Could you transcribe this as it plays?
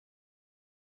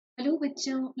Hello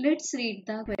bachcho, let's read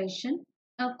the question.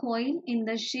 A coil in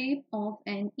the shape of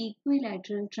an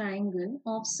equilateral triangle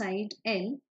of side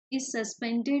L is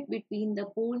suspended between the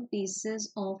pole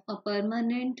pieces of a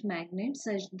permanent magnet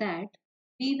such that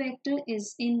B vector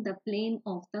is in the plane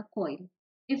of the coil.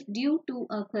 If due to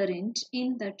a current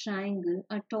in the triangle,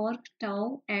 a torque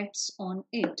tau acts on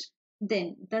it,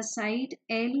 then the side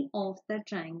L of the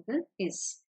triangle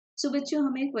is. So बच्चों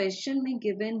हमें question में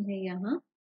given है यहाँ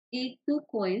एक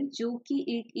coil जो कि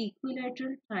एक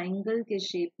equilateral triangle के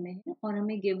शेप में है और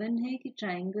हमें गिवन है कि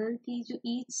ट्राइंगल की जो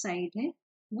ईच साइड है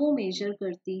वो मेजर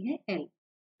करती है एल।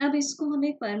 अब इसको हम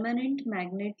एक परमानेंट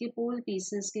मैग्नेट के पोल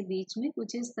पीसेस के बीच में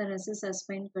कुछ इस तरह से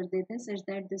सस्पेंड कर देते हैं such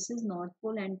that this is north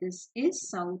pole and this is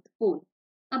south pole.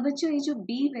 अब बच्चों ये जो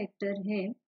बी वेक्टर है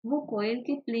वो कॉइल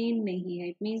के प्लेन में ही है।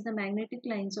 It means the magnetic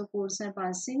lines of force are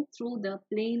passing through the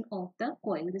plane of the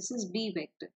coil. This is B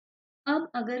vector. अब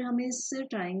अगर हम इस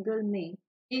ट्राइंगल में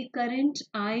एक करंट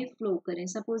आई फ्लो करें,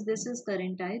 suppose this is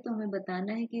current I, तो हमें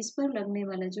बताना है कि इस पर लगने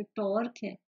वाला जो टॉर्क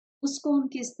है उसको हम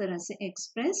किस तरह से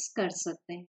एक्सप्रेस कर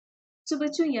सकते हैं। सो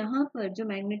बच्चों यहाँ पर जो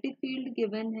मैग्नेटिक फील्ड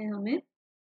गिवन है हमें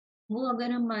वो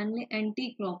अगर हम मान लें एंटी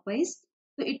क्लॉकवाइज,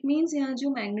 तो इट मीन्स यहाँ जो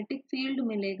मैग्नेटिक फील्ड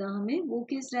मिलेगा हमें वो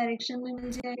किस डायरेक्शन में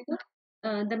मिल जाएगा।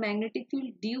 The magnetic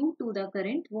field due to the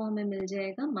current वो हमें मिल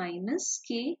जाएगा माइनस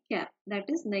के cap, that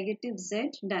is negative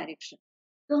Z direction.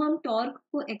 तो हम टॉर्क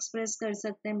को एक्सप्रेस कर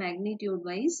सकते हैं magnitude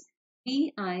wise B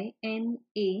I N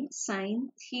A sine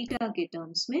theta के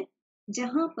टर्म्स में,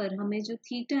 जहां पर हमें जो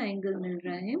थीटा एंगल मिल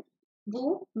रहा है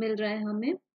वो मिल रहा है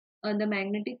हमें the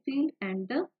magnetic field and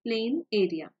the plain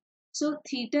area. So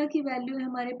theta की वैल्यू है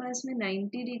हमारे पास में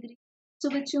 90 डिग्री। सो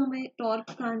बच्चों हमें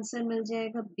टॉर्क का आंसर मिल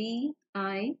जाएगा B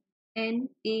I N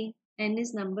A, N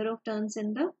is number of turns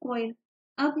in the coil.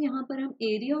 अब यहाँ पर हम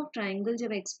एरिया ऑफ ट्राइंगल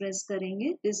जब एक्सप्रेस करेंगे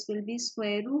this will be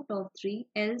square root of 3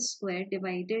 L square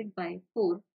divided by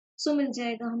 4। सो मिल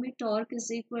जाएगा हमें torque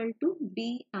is equal to B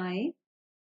I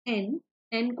N,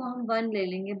 N को हम 1 ले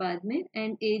लेंगे बाद में,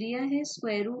 एंड एरिया है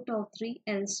square root of 3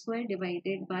 L square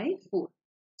divided by 4।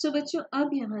 सो बच्चों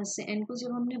अब यहाँ से एन को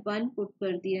जब हमने 1 पुट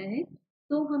कर दिया है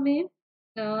तो हमें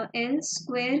एल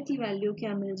स्क्वायर की वैल्यू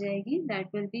क्या मिल जाएगी,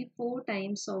 that will be 4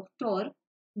 times of torque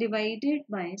divided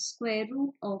by square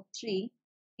root of 3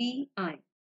 B I.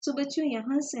 सो बच्चों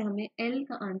यहाँ से हमें एल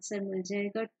का आंसर मिल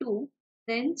जाएगा 2,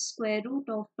 then square root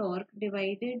of torque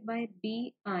divided by B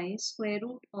I square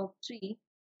root of 3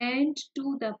 and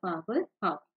to the power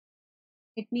half.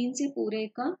 It means ये पूरे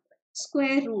का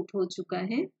square root हो चुका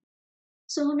है।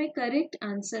 सो हमें करेक्ट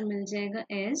आंसर मिल जाएगा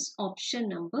as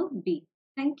option number B.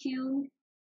 Thank you.